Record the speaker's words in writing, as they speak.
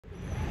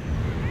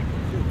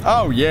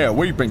Oh yeah,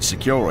 we've been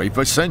security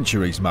for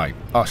centuries, mate.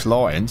 Us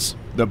lions.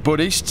 The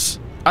Buddhists,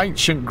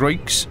 ancient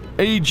Greeks,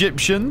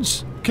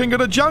 Egyptians. King of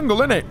the jungle,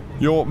 innit?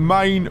 Your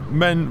main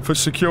men for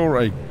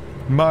security.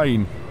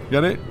 Main.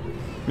 Get it?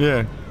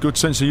 Yeah, good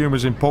sense of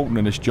humour's important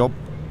in this job.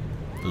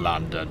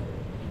 London.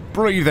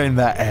 Breathe in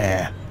that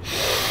air.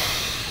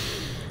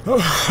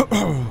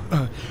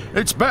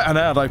 It's better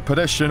now they've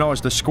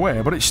pedestrianised the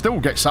square, but it still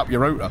gets up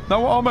your router. Know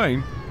what I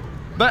mean?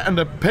 That and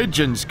the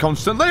pigeons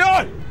constantly.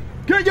 Oi!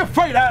 Get your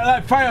feet out of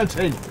that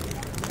fountain!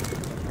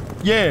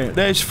 Yeah,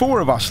 there's 4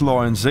 of us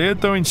lions here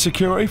doing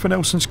security for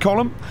Nelson's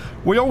column.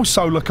 We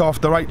also look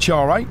after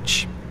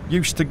HRH.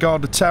 Used to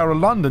guard the Tower of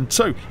London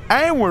too.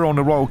 And we're on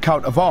the Royal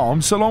Coat of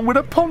Arms along with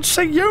a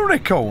Ponzi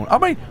unicorn. I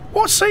mean,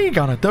 what's he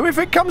gonna do if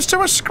it comes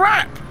to a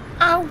scrap?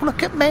 Oh,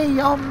 look at me,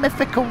 I'm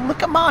mythical,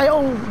 look at my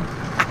own.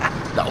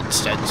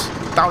 Nonsense.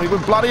 Don't even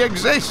bloody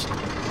exist.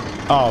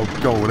 Oh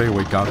God, here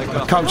we go.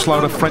 A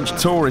coachload of French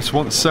tourists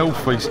want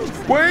selfies.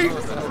 Oui,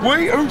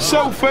 un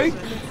selfie?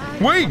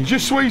 Oui, je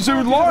suis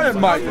un lion,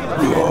 mate.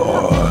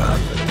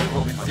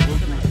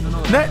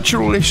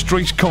 Natural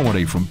Histories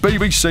Comedy from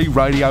BBC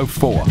Radio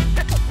 4.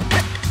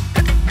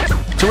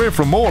 To hear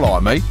from more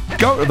like me,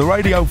 go to the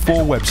Radio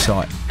 4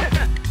 website.